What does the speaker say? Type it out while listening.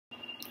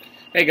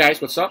Hey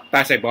guys, what's up?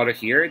 Pasay Baller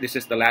here. This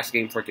is the last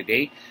game for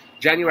today,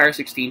 January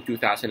 16,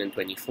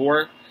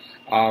 2024.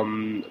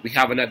 We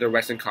have another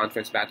Western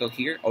Conference battle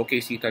here.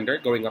 OKC Thunder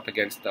going up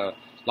against the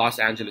Los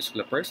Angeles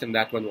Clippers, and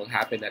that one will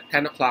happen at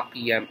 10 o'clock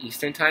p.m.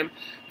 Eastern Time.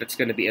 That's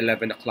going to be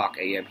 11 o'clock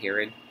a.m. here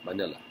in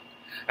Manila.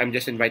 I'm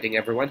just inviting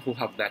everyone who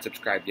have not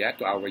subscribed yet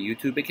to our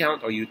YouTube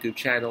account or YouTube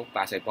channel,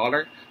 Pasay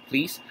Baller.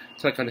 Please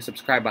click on the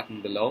subscribe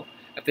button below.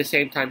 At the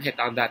same time,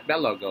 hit on that bell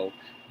logo.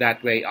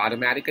 That way,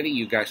 automatically,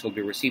 you guys will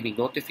be receiving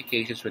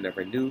notifications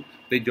whenever new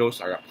videos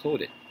are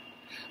uploaded.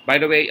 By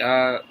the way,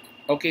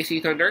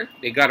 OKC Thunder,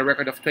 they got a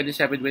record of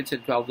 27 wins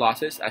and 12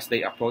 losses as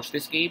they approach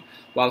this game,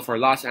 while for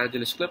Los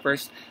Angeles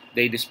Clippers,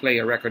 they display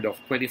a record of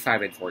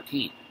 25 and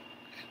 14.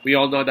 We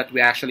all know that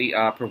we actually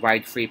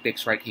provide free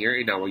picks right here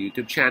in our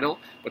YouTube channel,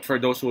 but for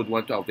those who would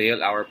want to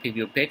avail our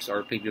premium picks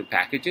or premium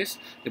packages,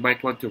 you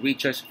might want to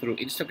reach us through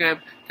Instagram,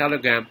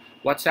 Telegram,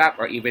 WhatsApp,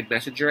 or even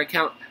Messenger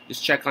account.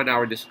 Just check on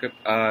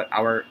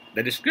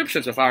the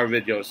descriptions of our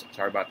videos.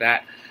 Sorry about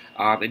that,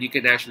 and you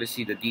can actually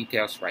see the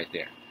details right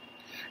there.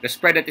 The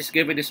spread that is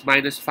given is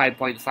minus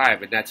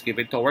 5.5, and that's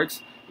given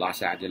towards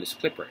Los Angeles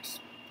Clippers.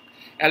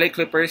 LA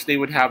Clippers, they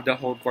would have the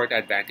home court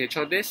advantage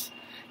on this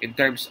in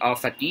terms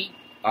of fatigue.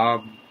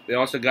 We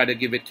also got to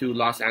give it to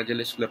Los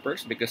Angeles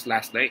Clippers because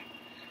last night,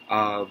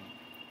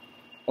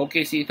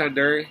 OKC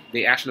Thunder,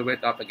 they actually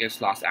went up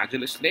against Los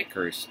Angeles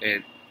Lakers,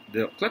 and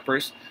the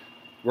Clippers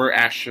were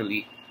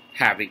actually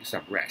having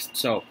some rest.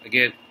 So,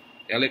 again,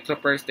 LA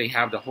Clippers, they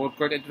have the home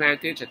court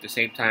advantage. At the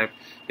same time,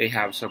 they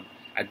have some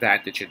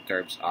advantage in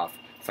terms of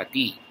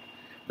fatigue.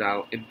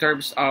 Now, in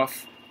terms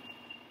of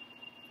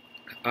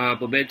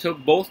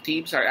momentum, both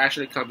teams are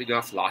actually coming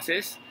off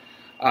losses.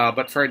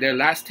 But for their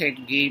last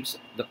 10 games,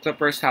 the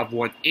Clippers have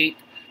won 8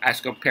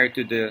 as compared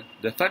to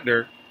the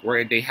Thunder,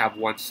 wherein they have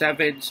won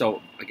 7.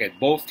 So, again,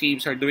 both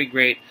teams are doing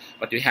great,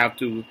 but we have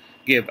to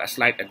give a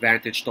slight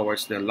advantage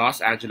towards the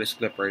Los Angeles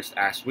Clippers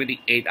as winning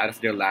 8 out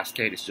of their last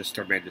 10 is just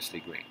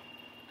tremendously great.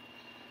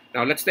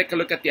 Now, let's take a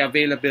look at the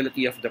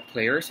availability of the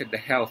players and the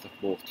health of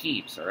both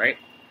teams, all right?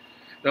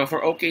 Now,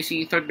 for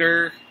OKC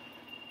Thunder,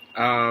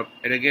 and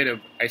again,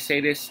 I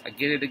say this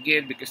again and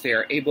again because they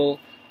are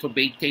able to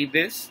maintain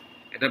this,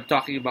 and I'm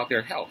talking about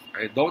their health.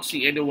 I don't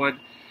see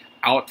anyone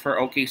out for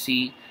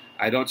OKC.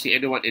 I don't see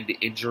anyone in the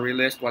injury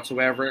list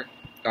whatsoever.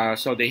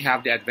 So they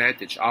have the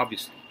advantage,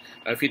 obviously.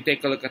 If you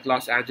take a look at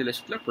Los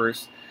Angeles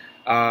Clippers,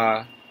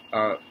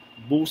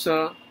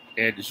 Musa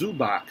and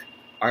Zubac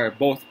are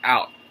both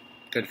out,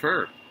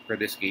 confirmed for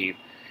this game.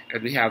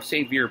 And we have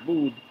Xavier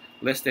Moon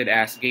listed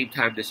as game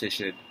time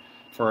decision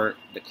for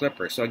the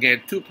Clippers. So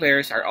again, 2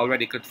 players are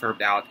already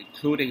confirmed out,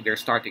 including their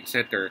starting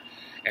center.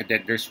 And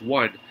then there's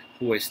one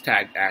who is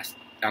tagged as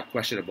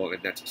questionable,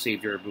 and that's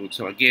Xavier Moon.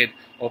 So again,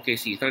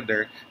 OKC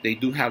Thunder, they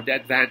do have the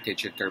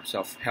advantage in terms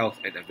of health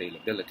and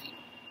availability.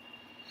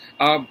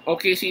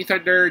 OKC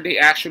Thunder, they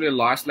actually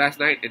lost last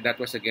night, and that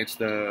was against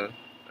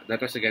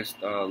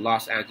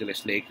Los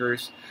Angeles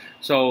Lakers.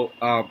 So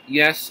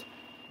yes,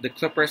 the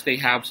Clippers, they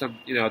have some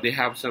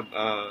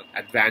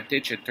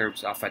advantage in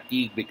terms of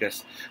fatigue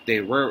because they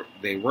were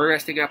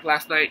resting up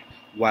last night,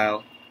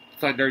 while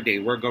Thunder, they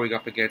were going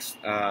up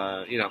against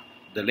the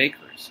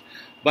Lakers.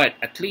 But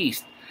at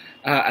least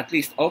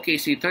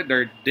OKC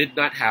Thunder did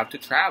not have to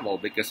travel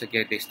because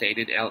again they stayed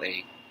in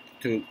LA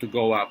to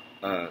go up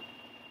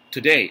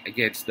today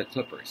against the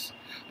Clippers.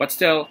 But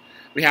still,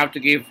 we have to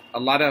give a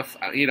lot of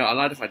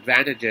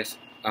advantages.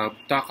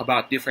 Talk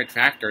about different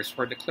factors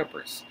for the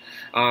Clippers.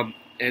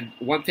 And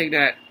one thing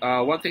that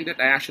I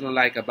actually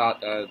like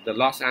about the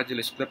Los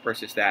Angeles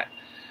Clippers is that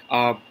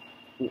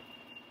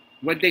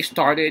when they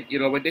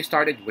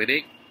started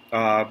winning,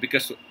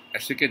 because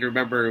as you can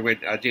remember when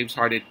James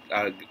Harden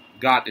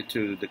got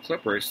into the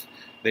Clippers,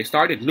 they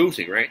started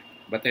losing, right?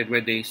 But then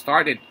when they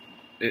started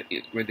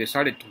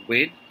to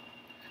win,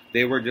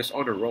 they were just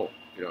on a roll.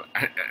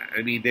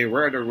 I mean, they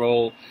were on a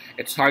roll.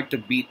 It's hard to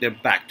beat them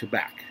back to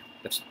back.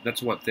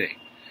 That's one thing.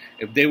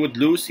 If they would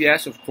lose,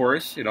 yes, of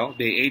course,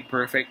 they ain't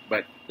perfect.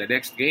 But the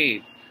next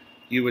game,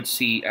 you would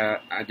see an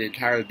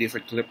entirely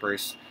different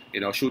Clippers,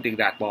 shooting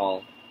that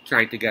ball,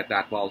 trying to get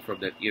that ball from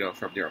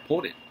from their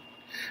opponent.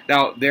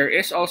 Now, there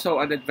is also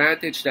an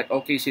advantage that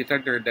OKC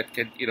Thunder that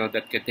can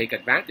take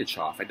advantage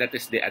of, and that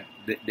is the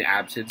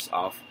absence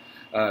of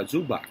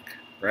Zubac,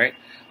 right?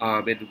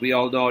 And we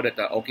all know that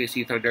the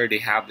OKC Thunder, they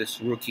have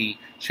this rookie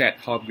Chet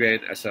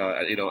Holmgren as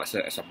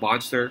a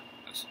monster,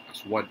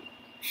 as one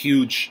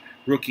huge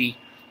rookie.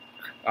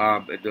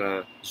 And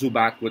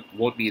Zubac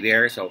won't be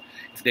there, so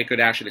if they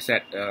could actually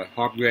set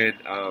Holmgren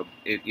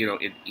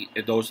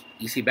in those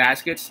easy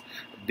baskets,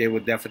 they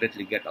would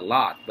definitely get a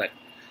lot. But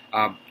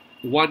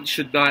one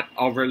should not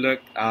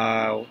overlook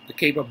the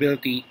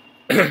capability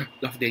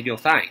of Daniel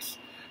Theis.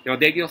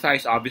 Daniel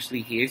Theis,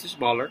 obviously, he is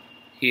smaller.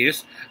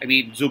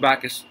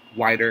 Zubac is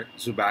wider,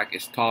 Zubac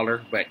is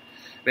taller, but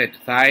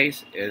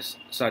Theis is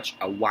such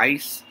a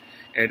wise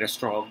and a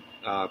strong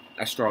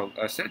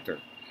center.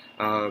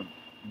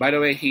 By the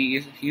way,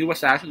 he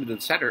was actually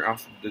the center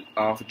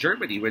of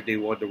Germany when they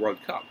won the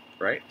World Cup,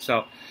 right?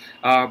 So,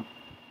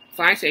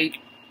 Theis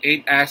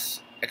ain't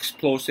as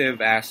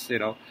explosive as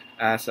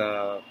as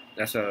a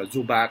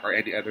Zubac or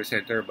any other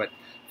center, but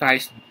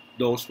Thais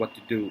knows what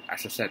to do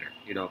as a center.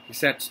 He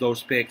sets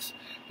those picks,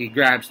 he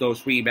grabs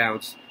those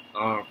rebounds,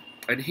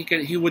 and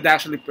he would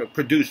actually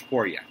produce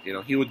for you.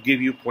 He would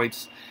give you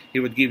points, he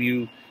would give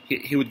you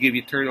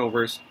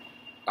turnovers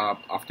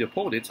of the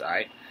opponent's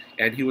eye,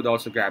 and he would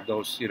also grab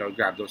those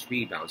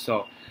rebounds.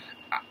 So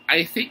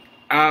I think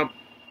I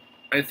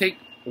think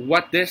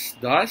what this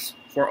does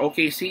for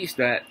OKC is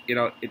that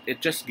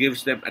it just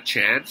gives them a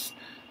chance,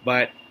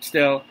 but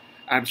still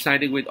I'm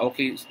siding with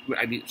I'm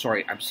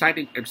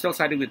still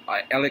siding with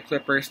LA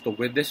Clippers to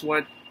win this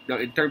one. Now,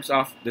 in terms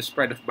of the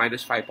spread of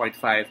 -5.5,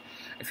 I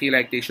feel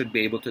like they should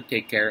be able to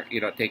take care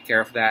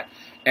of that.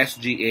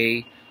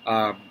 SGA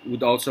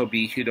would also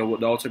be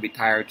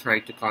tired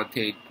trying to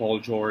contain Paul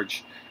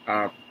George.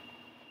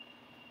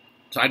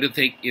 So I don't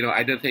think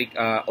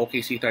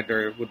OKC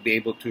Thunder would be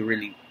able to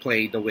really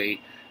play the way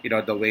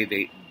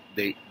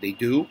they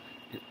do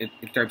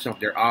in terms of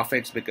their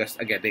offense, because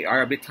again they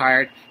are a bit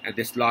tired, and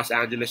this Los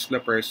Angeles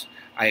Clippers,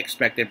 I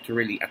expect them to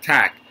really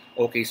attack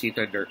OKC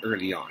Thunder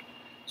early on.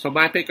 So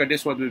my pick on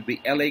this one would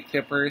be LA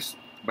Clippers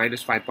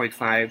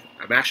 -5.5.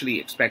 I'm actually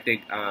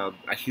expecting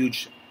a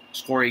huge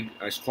scoring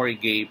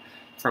game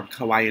from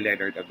Kawhi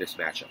Leonard of this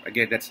matchup.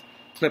 Again, that's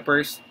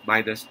Clippers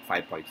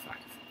 -5.5.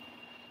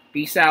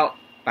 Peace out.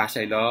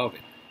 Pasay love,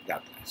 and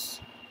God bless.